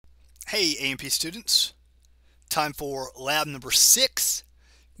Hey A&P students, time for lab number 6,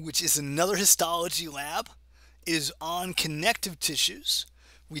 which is another histology lab. It is on connective tissues.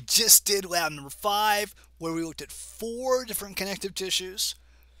 We just did lab number 5 where we looked at 4 different connective tissues.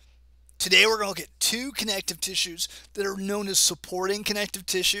 Today we're going to look at 2 connective tissues that are known as supporting connective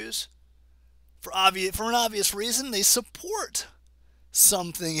tissues. For an obvious reason, they support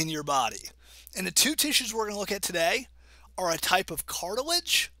something in your body. And the 2 tissues we're going to look at today are a type of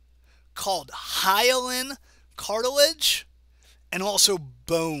cartilage called hyaline cartilage and also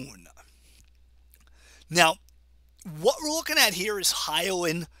bone. Now, what we're looking at here is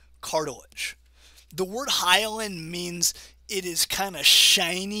hyaline cartilage. The word hyaline means it is kind of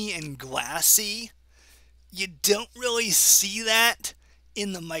shiny and glassy. You don't really see that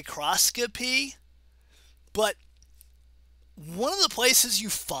in the microscopy, but one of the places you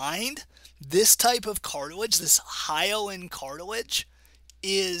find this type of cartilage, this hyaline cartilage,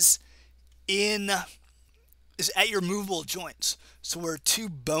 is at your movable joints. So where 2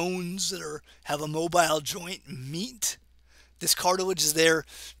 bones that have a mobile joint meet, this cartilage is there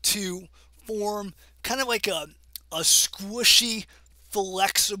to form kind of like a squishy,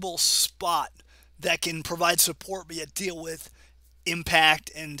 flexible spot that can provide support but yet deal with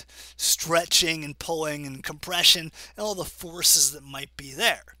impact and stretching and pulling and compression and all the forces that might be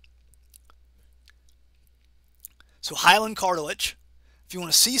there. So hyaline cartilage, if you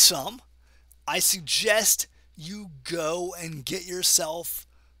want to see some, I suggest you go and get yourself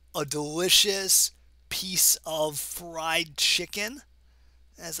a delicious piece of fried chicken.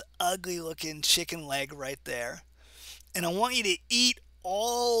 That's an ugly looking chicken leg right there. And I want you to eat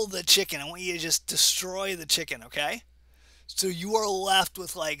all the chicken. I want you to just destroy the chicken, okay? So you are left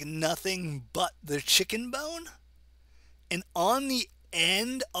with like nothing but the chicken bone. And on the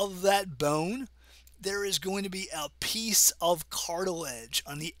end of that bone, there is going to be a piece of cartilage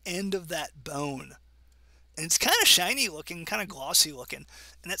on the end of that bone. And it's kind of shiny looking, kind of glossy looking,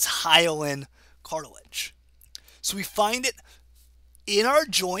 and it's hyaline cartilage. So we find it in our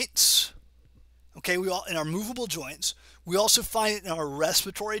joints, okay, in our movable joints. We also find it in our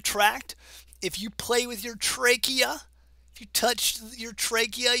respiratory tract. If you play with your trachea, if you touch your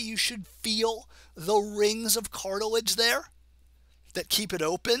trachea, you should feel the rings of cartilage there that keep it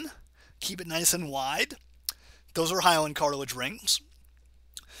open. Keep it nice and wide. Those are hyaline cartilage rings.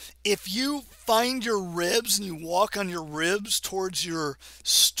 If you find your ribs and you walk on your ribs towards your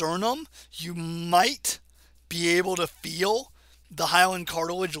sternum, you might be able to feel the hyaline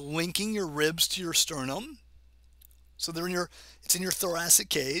cartilage linking your ribs to your sternum. So it's in your thoracic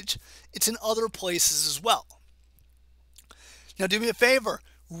cage. It's in other places as well. Now do me a favor.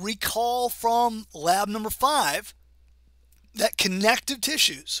 Recall from lab number 5 that connective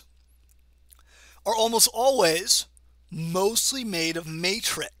tissues are almost always mostly made of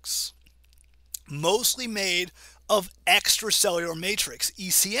matrix, mostly made of extracellular matrix,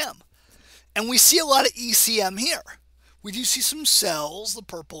 ECM. And we see a lot of ECM here. We do see some cells, the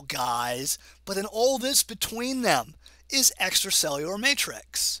purple guys, but then all this between them is extracellular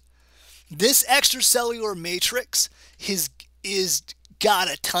matrix. This extracellular matrix is got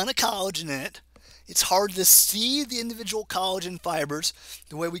a ton of collagen in it. It's hard to see the individual collagen fibers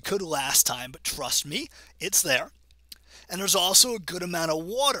the way we could last time, but trust me, it's there. And there's also a good amount of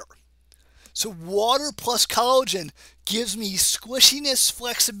water. So water plus collagen gives me squishiness,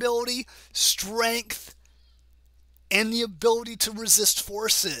 flexibility, strength, and the ability to resist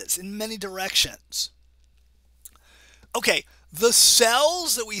forces in many directions. Okay, the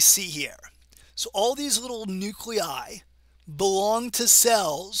cells that we see here, so all these little nuclei belong to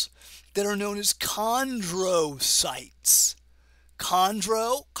cells that are known as chondrocytes.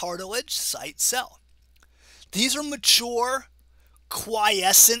 Chondro, cartilage, site, cell. These are mature,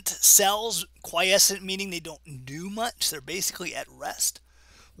 quiescent cells. Quiescent meaning they don't do much. They're basically at rest.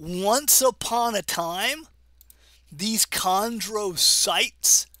 Once upon a time, these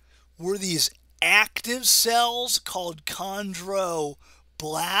chondrocytes were these active cells called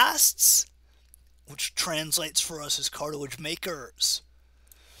chondroblasts, which translates for us as cartilage makers.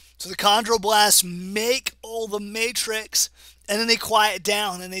 So the chondroblasts make all the matrix, and then they quiet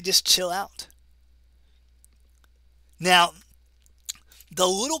down and they just chill out. Now, the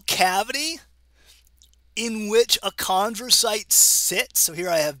little cavity in which a chondrocyte sits, so here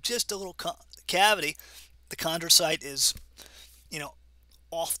I have just a little cavity. The chondrocyte is,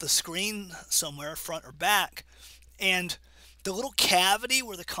 off the screen somewhere, front or back. And the little cavity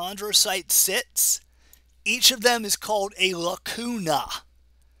where the chondrocyte sits, each of them is called a lacuna.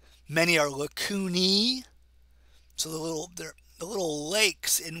 Many are lacunae, so the little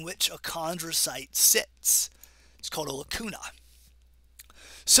lakes in which a chondrocyte sits. It's called a lacuna.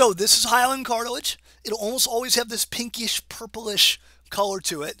 So this is hyaline cartilage. It'll almost always have this pinkish, purplish color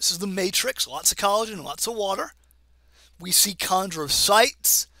to it. This is the matrix, lots of collagen, lots of water. We see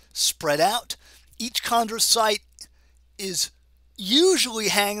chondrocytes spread out. Each chondrocyte is usually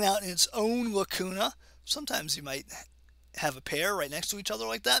hanging out in its own lacuna. Sometimes you might have a pair right next to each other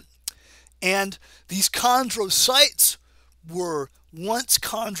like that. And these chondrocytes were once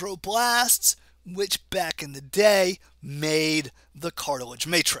chondroblasts, which back in the day made the cartilage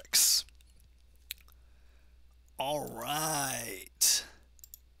matrix. All right.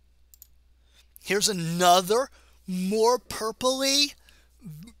 Here's another more purpley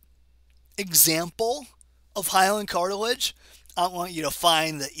example of hyaline cartilage. I want you to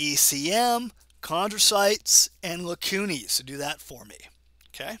find the ECM, chondrocytes, and lacunae. So do that for me.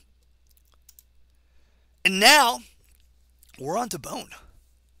 Okay? And now we're on to bone.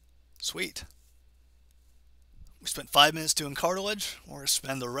 Sweet. We spent 5 minutes doing cartilage. We're going to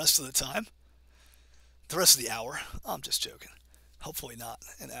spend the rest of the time, the rest of the hour. I'm just joking. Hopefully not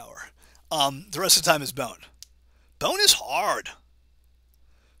an hour. The rest of the time is bone. Bone is hard.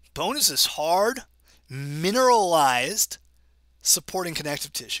 Bone is this hard, mineralized, supporting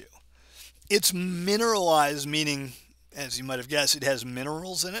connective tissue. It's mineralized, meaning, as you might have guessed, it has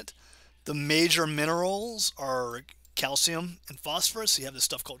minerals in it. The major minerals are calcium and phosphorus. You have this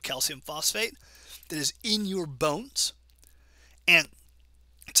stuff called calcium phosphate that is in your bones. And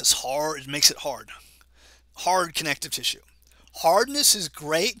it's just hard, it makes it hard. Hard connective tissue. Hardness is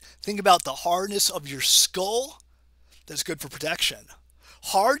great. Think about the hardness of your skull. That's good for protection.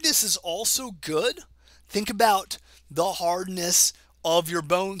 Hardness is also good. Think about the hardness of your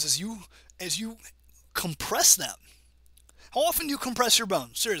bones as you compress them. How often do you compress your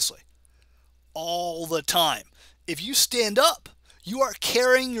bones? Seriously. All the time. If you stand up, you are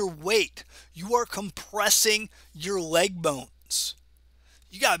carrying your weight. You are compressing your leg bones.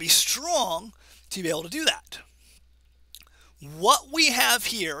 You got to be strong to be able to do that. What we have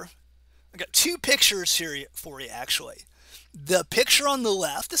here, I got 2 pictures here for you actually. The picture on the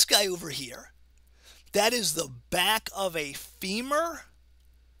left, this guy over here, that is the back of a femur.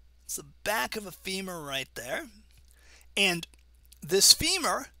 It's the back of a femur right there. And this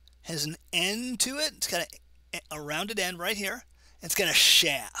femur has an end to it. It's got a rounded end right here. And it's got a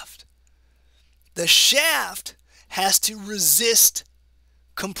shaft. The shaft has to resist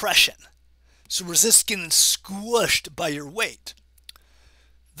compression. So resist getting squished by your weight.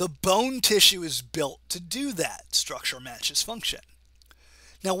 The bone tissue is built to do that. Structure matches function.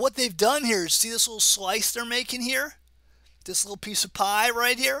 Now what they've done here is, see this little slice they're making here? This little piece of pie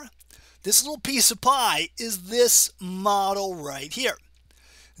right here? This little piece of pie is this model right here.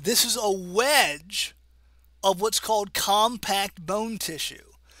 This is a wedge of what's called compact bone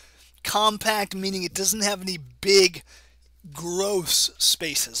tissue. Compact meaning it doesn't have any big, gross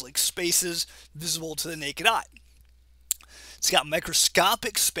spaces, like spaces visible to the naked eye. It's got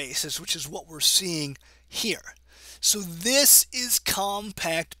microscopic spaces, which is what we're seeing here. So this is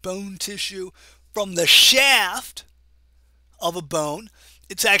compact bone tissue from the shaft of a bone.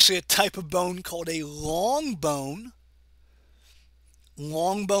 It's actually a type of bone called a long bone.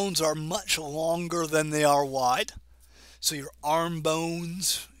 Long bones are much longer than they are wide. So your arm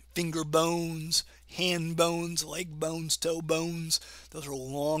bones, finger bones, hand bones, leg bones, toe bones, those are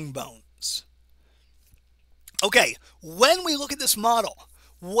long bones. Okay, when we look at this model,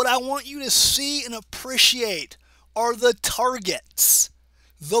 what I want you to see and appreciate are the targets,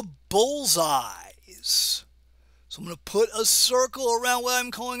 the bullseyes. So I'm going to put a circle around what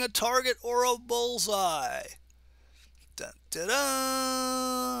I'm calling a target or a bullseye. Dun, dun,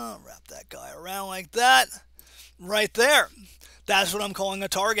 dun. Wrap that guy around like that. Right there. That's what I'm calling a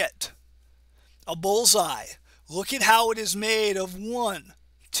target. A bullseye. Look at how it is made of 1,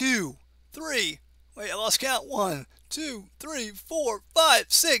 2, 3. Wait, I lost count. 1, 2, 3, 4, 5,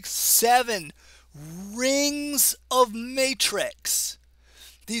 6, 7 rings of matrix.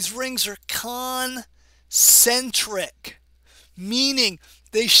 These rings are concentric, meaning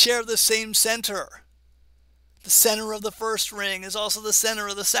they share the same center. The center of the first ring is also the center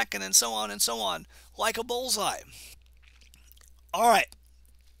of the second, and so on, like a bullseye. All right.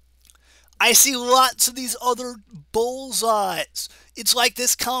 I see lots of these other bullseyes. It's like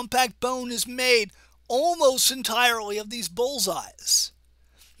this compact bone is made almost entirely of these bullseyes.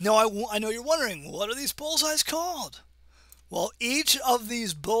 Now, I know you're wondering, what are these bullseyes called? Well, each of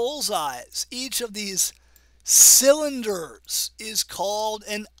these bullseyes, each of these cylinders is called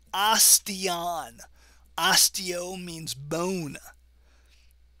an osteon. Osteo means bone.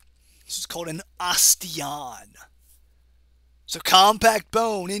 This is called an osteon. So compact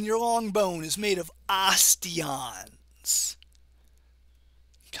bone in your long bone is made of osteons.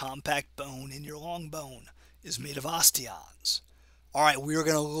 Compact bone in your long bone is made of osteons. All right, we're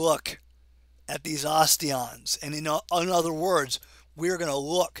going to look at these osteons. And in other words, we're going to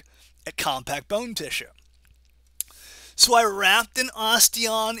look at compact bone tissue. So I wrapped an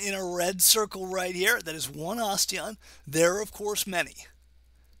osteon in a red circle right here. That is one osteon. There are, of course, many.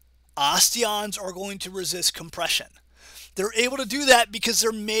 Osteons are going to resist compression. They're able to do that because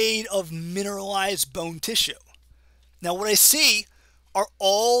they're made of mineralized bone tissue. Now what I see are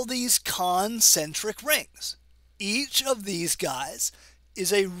all these concentric rings. Each of these guys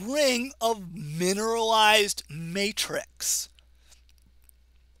is a ring of mineralized matrix.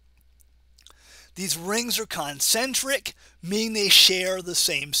 These rings are concentric, meaning they share the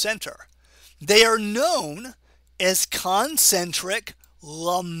same center. They are known as concentric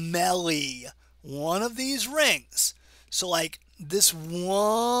lamellae. One of these rings. So like this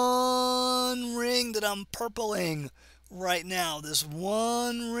one ring that I'm purpling right now, this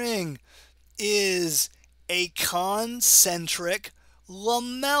one ring is a concentric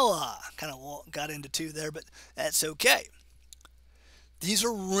lamella. Kind of got into two there, but that's okay. These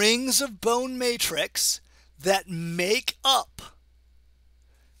are rings of bone matrix that make up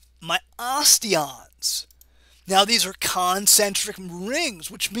my osteons. Now these are concentric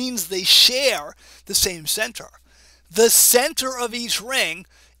rings, which means they share the same center. The center of each ring,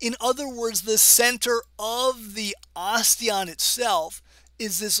 in other words, the center of the osteon itself,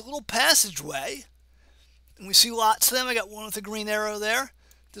 is this little passageway. And we see lots of them. I got one with a green arrow there.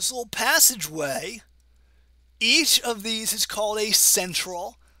 This little passageway, each of these is called a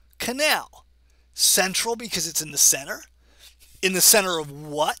central canal. Central because it's in the center. In the center of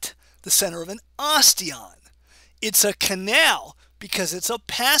what? The center of an osteon. It's a canal because it's a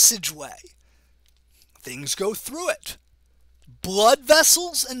passageway. Things go through it. Blood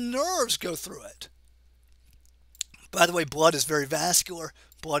vessels and nerves go through it. By the way, blood is very vascular.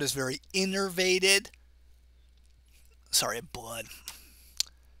 Blood is very innervated. Sorry, blood.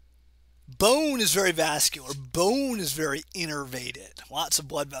 Bone is very vascular. Bone is very innervated. Lots of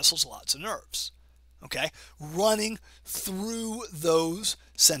blood vessels, lots of nerves. Okay? Running through those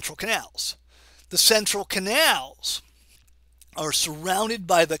central canals. The central canals are surrounded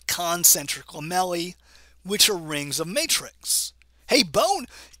by the concentric lamellae, which are rings of matrix. Hey, bone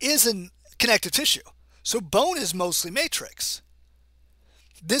isn't connective tissue, so bone is mostly matrix.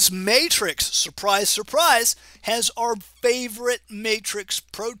 This matrix, surprise, surprise, has our favorite matrix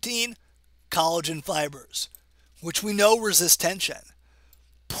protein, collagen fibers, which we know resist tension.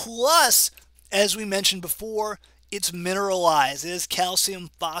 Plus, as we mentioned before, it's mineralized. It is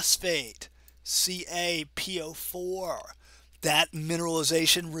calcium phosphate, CaPO4. That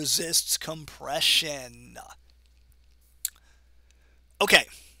mineralization resists compression. Okay,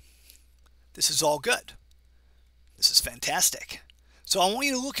 this is all good. This is fantastic. So I want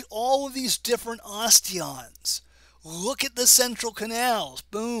you to look at all of these different osteons. Look at the central canals.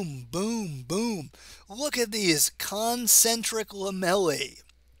 Boom, boom, boom. Look at these concentric lamellae.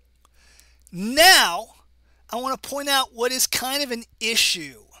 Now, I want to point out what is kind of an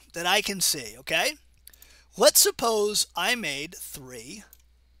issue that I can see, okay? Let's suppose I made 3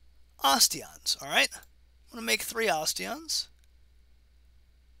 osteons, all right? I'm going to make 3 osteons.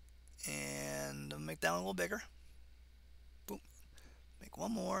 And I'll make that one a little bigger. Boom. Make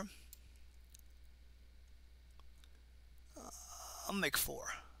one more. I'll make 4.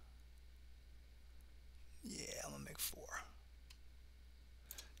 Yeah, I'm going to make 4.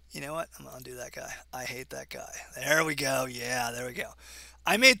 You know what? I'm going to undo that guy. I hate that guy. There we go. Yeah, there we go.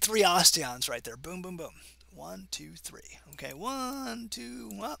 I made 3 osteons right there. Boom, boom, boom. 1, 2, 3. Okay, 1,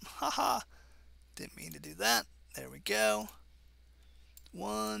 2, up. Haha. Didn't mean to do that. There we go.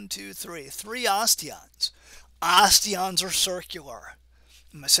 1, 2, 3. 3 osteons. Osteons are circular.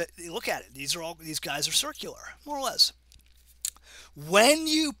 Look at it. These guys are circular, more or less. When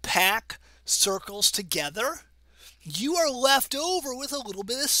you pack circles together, you are left over with a little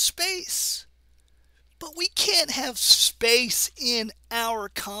bit of space. But we can't have space in our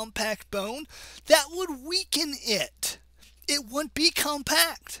compact bone. That would weaken it. It wouldn't be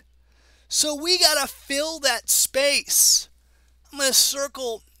compact. So we got to fill that space. I'm going to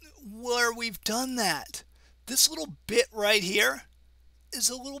circle where we've done that. This little bit right here is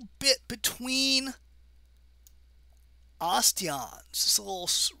a little bit between osteons. It's a little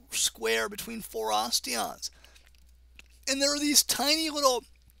square between 4 osteons. And there are these tiny little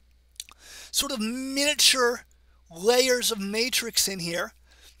sort of miniature layers of matrix in here.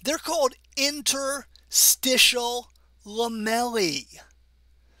 They're called interstitial lamellae.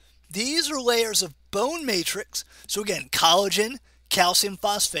 These are layers of bone matrix, so again, collagen, calcium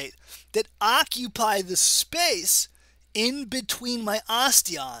phosphate, that occupy the space in between my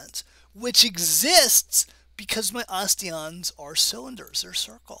osteons, which exists because my osteons are cylinders, they're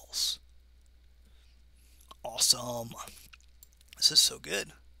circles. Awesome. This is so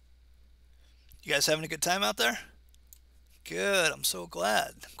good. You guys having a good time out there? Good. I'm so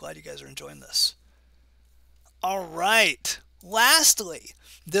glad. I'm glad you guys are enjoying this. All right. Lastly,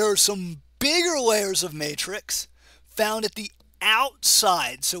 there are some bigger layers of matrix found at the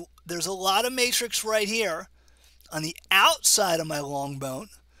outside. So there's a lot of matrix right here on the outside of my long bone,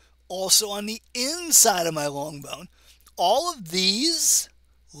 also on the inside of my long bone. All of these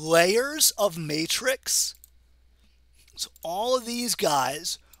layers of matrix, so all of these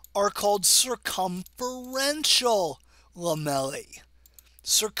guys are called circumferential lamellae.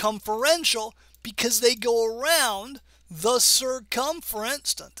 Circumferential because they go around the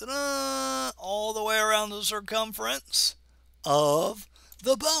circumference, all the way around the circumference of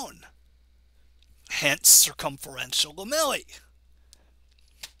the bone. Hence circumferential lamellae.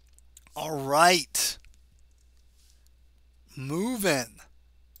 All right. Moving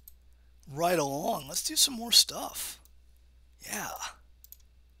right along. Let's do some more stuff. Yeah.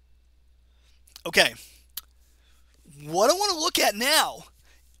 Okay. What I want to look at now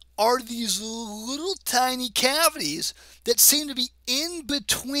are these little tiny cavities that seem to be in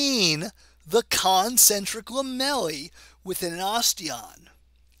between the concentric lamellae within an osteon.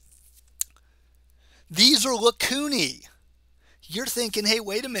 These are lacunae. You're thinking, hey,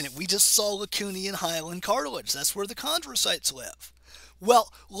 wait a minute, we just saw lacunae in hyaline cartilage. That's where the chondrocytes live.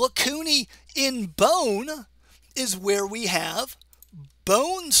 Well, lacunae in bone is where we have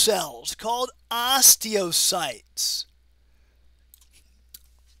bone cells called osteocytes.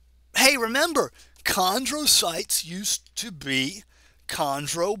 Hey, remember, chondrocytes used to be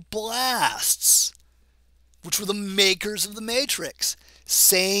chondroblasts, which were the makers of the matrix.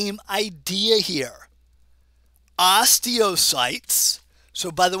 Same idea here. Osteocytes,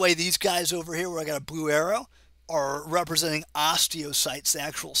 so by the way, these guys over here where I got a blue arrow are representing osteocytes, the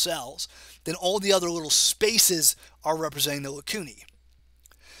actual cells. Then all the other little spaces are representing the lacunae.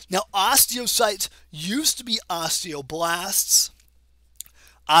 Now, osteocytes used to be osteoblasts.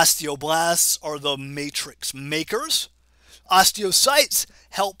 Osteoblasts are the matrix makers. Osteocytes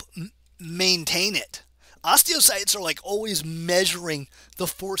help maintain it. Osteocytes are like always measuring the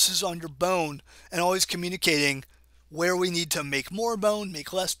forces on your bone and always communicating where we need to make more bone,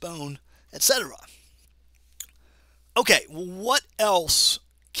 make less bone, etc. Okay, what else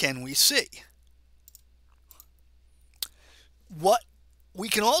can we see? What we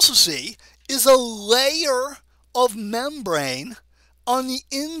can also see is a layer of membrane on the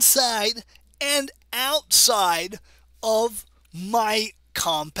inside and outside of my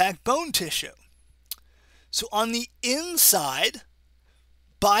compact bone tissue. So on the inside,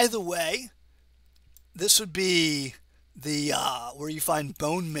 by the way, this would be the where you find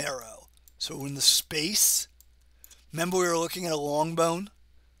bone marrow. So in the space, remember we were looking at a long bone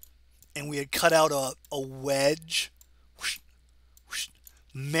and we had cut out a wedge. Whoosh, whoosh.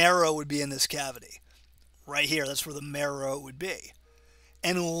 Marrow would be in this cavity. Right here, that's where the marrow would be.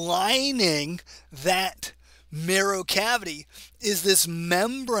 And lining that marrow cavity is this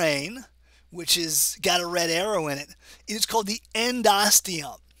membrane, which is got a red arrow in it. It is called the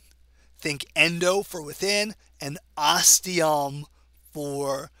endosteum. Think endo for within and osteum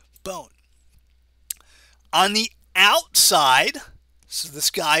for bone. On the outside, so this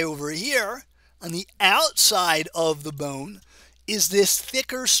guy over here, on the outside of the bone is this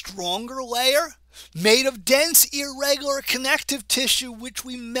thicker, stronger layer made of dense, irregular connective tissue, which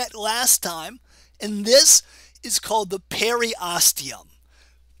we met last time. And this is called the periosteum.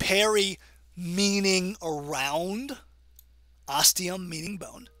 Peri meaning around, osteum meaning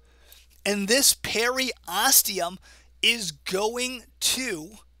bone. And this periosteum is going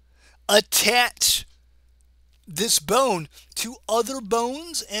to attach this bone to other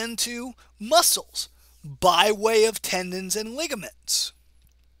bones and to muscles by way of tendons and ligaments.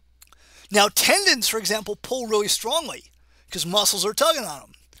 Now, tendons, for example, pull really strongly because muscles are tugging on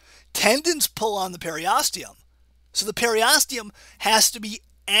them. Tendons pull on the periosteum. So the periosteum has to be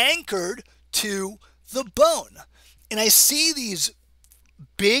anchored to the bone. And I see these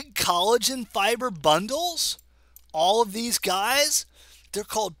big collagen fiber bundles, all of these guys, they're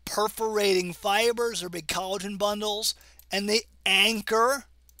called perforating fibers. They're big collagen bundles, and they anchor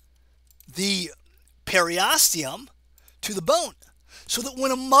the periosteum to the bone. So that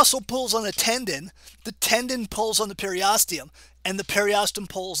when a muscle pulls on a tendon, the tendon pulls on the periosteum, and the periosteum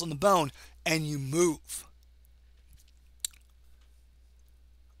pulls on the bone, and you move.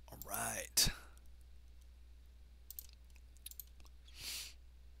 All right.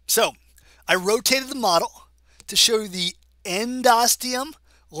 So I rotated the model to show you the endosteum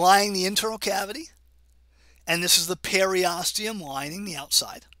lining the internal cavity, and this is the periosteum lining the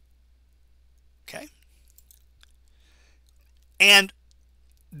outside. Okay? And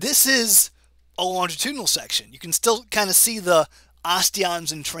this is a longitudinal section. You can still kind of see the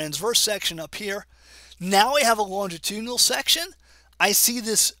osteons and transverse section up here. Now I have a longitudinal section. I see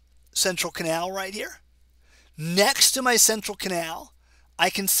this central canal right here. Next to my central canal, I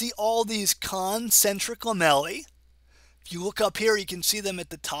can see all these concentric lamellae. If you look up here, you can see them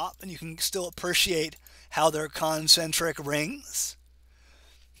at the top, and you can still appreciate how they're concentric rings.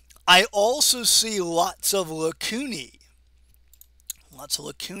 I also see lots of lacunae. Lots of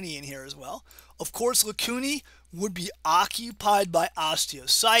lacunae in here as well. Of course, lacunae would be occupied by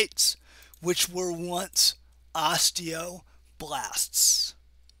osteocytes, which were once osteoblasts.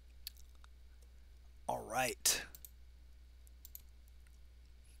 All right.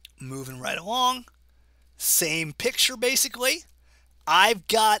 Moving right along. Same picture, basically. I've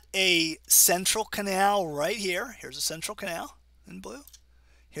got a central canal right here. Here's a central canal in blue.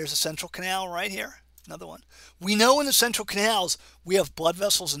 Here's a central canal right here. Another one. We know in the central canals we have blood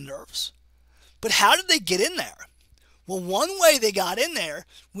vessels and nerves. But how did they get in there? Well, one way they got in there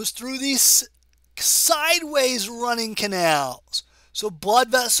was through these sideways running canals. So blood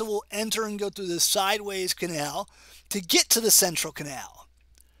vessel will enter and go through this sideways canal to get to the central canal.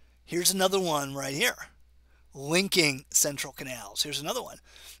 Here's another one right here. Linking central canals. Here's another one.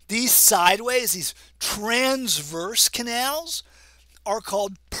 These sideways, these transverse canals are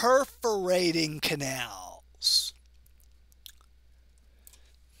called perforating canals.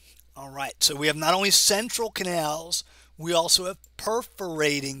 All right, so we have not only central canals, we also have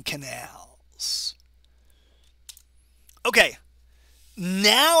perforating canals. Okay,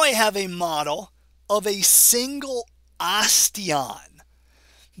 now I have a model of a single osteon.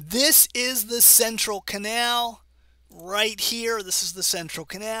 This is the central canal right here. This is the central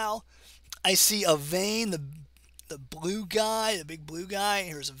canal. I see a vein, the blue guy, the big blue guy.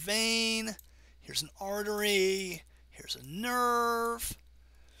 Here's a vein. Here's an artery. Here's a nerve.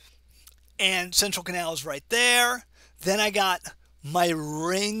 And central canal is right there. Then I got my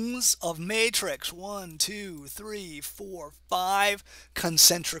rings of matrix. 1, 2, 3, 4, 5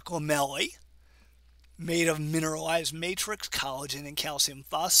 concentric lamellae made of mineralized matrix, collagen and calcium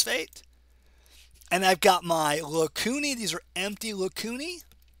phosphate. And I've got my lacunae. These are empty lacunae.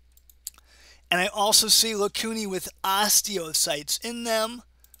 And I also see lacunae with osteocytes in them.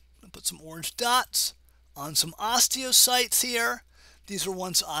 I'm going to put some orange dots on some osteocytes here. These were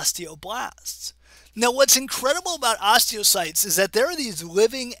once osteoblasts. Now, what's incredible about osteocytes is that there are these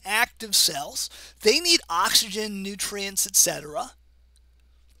living, active cells. They need oxygen, nutrients, etc.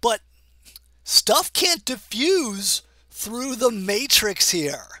 But stuff can't diffuse through the matrix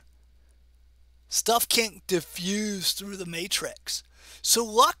here. Stuff can't diffuse through the matrix. So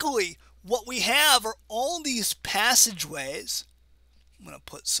luckily, what we have are all these passageways. I'm going to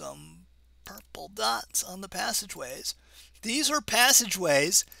put some purple dots on the passageways. These are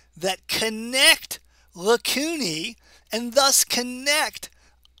passageways that connect lacunae and thus connect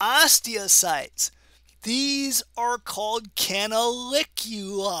osteocytes. These are called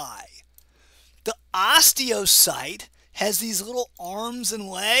canaliculi. The osteocyte has these little arms and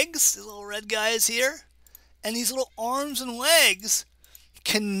legs, these little red guys here, and these little arms and legs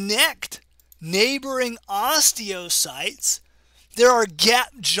connect neighboring osteocytes. There are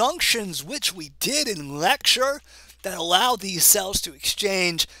gap junctions, which we did in lecture, that allow these cells to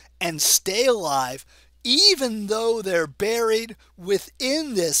exchange and stay alive, even though they're buried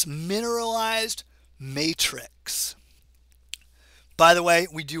within this mineralized matrix. By the way,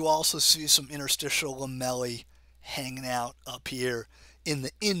 we do also see some interstitial lamellae hanging out up here in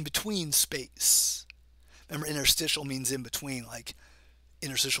the in-between space. Remember, interstitial means in between, like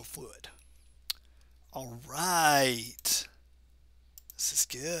interstitial fluid. All right. This is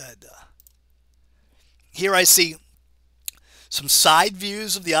good. Here I see some side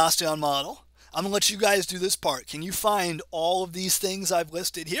views of the osteon model. I'm going to let you guys do this part. Can you find all of these things I've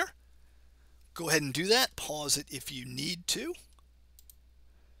listed here? Go ahead and do that. Pause it if you need to.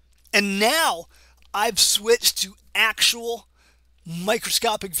 And now I've switched to actual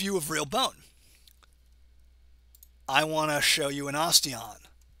microscopic view of real bone. I want to show you an osteon.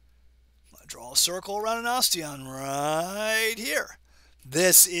 I'm going to draw a circle around an osteon right here.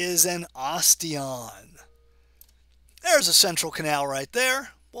 This is an osteon. There's a central canal right there.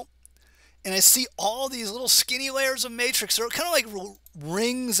 Well, and I see all these little skinny layers of matrix. They're kind of like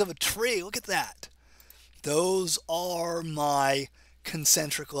rings of a tree. Look at that. Those are my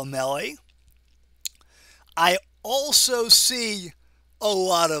concentric lamellae. I also see a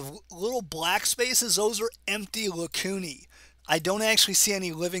lot of little black spaces. Those are empty lacunae. I don't actually see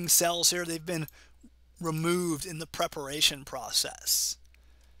any living cells here. They've been removed in the preparation process.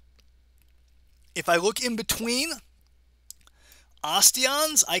 If I look in between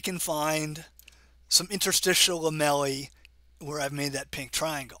osteons, I can find some interstitial lamellae where I've made that pink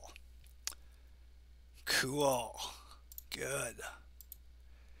triangle. Cool. Good.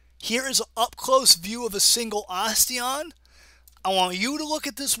 Here is an up-close view of a single osteon. I want you to look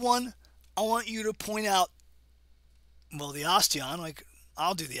at this one. I want you to point out, well, the osteon, like,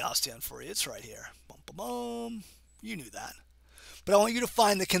 I'll do the osteon for you. It's right here. Boom, boom, boom. You knew that. But I want you to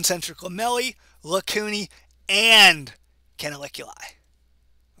find the concentric lamellae, lacunae, and canaliculi.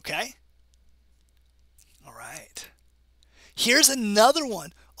 Okay? All right. Here's another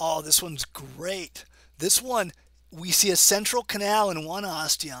one. Oh, this one's great. This one, we see a central canal in one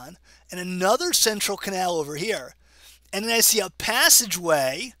osteon and another central canal over here. And then I see a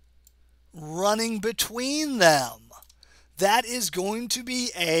passageway running between them. That is going to be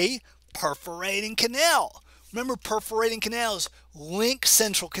a perforating canal. Remember, perforating canals link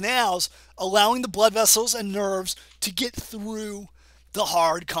central canals, allowing the blood vessels and nerves to get through the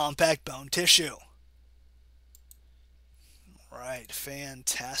hard, compact bone tissue. All right,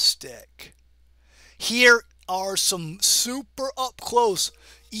 fantastic. Here are some super up-close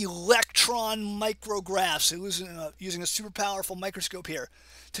electron micrographs using a super powerful microscope here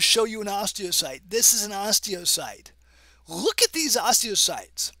to show you an osteocyte. This is an osteocyte. Look at these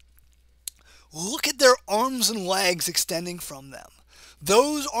osteocytes. Look at their arms and legs extending from them.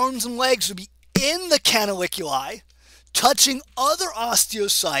 Those arms and legs would be in the canaliculi, touching other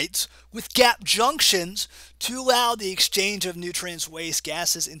osteocytes with gap junctions to allow the exchange of nutrients, waste,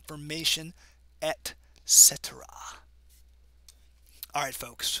 gases, information, etc. All right,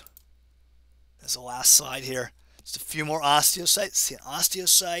 folks. There's the last slide here. Just a few more osteocytes. See an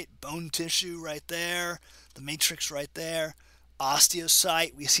osteocyte, bone tissue right there, the matrix right there.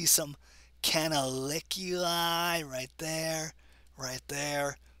 Osteocyte, we see some canaliculi right there, right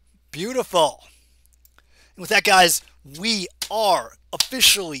there. Beautiful. And with that, guys, we are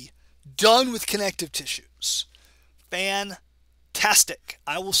officially done with connective tissues. Fantastic.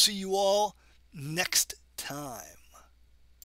 I will see you all next time.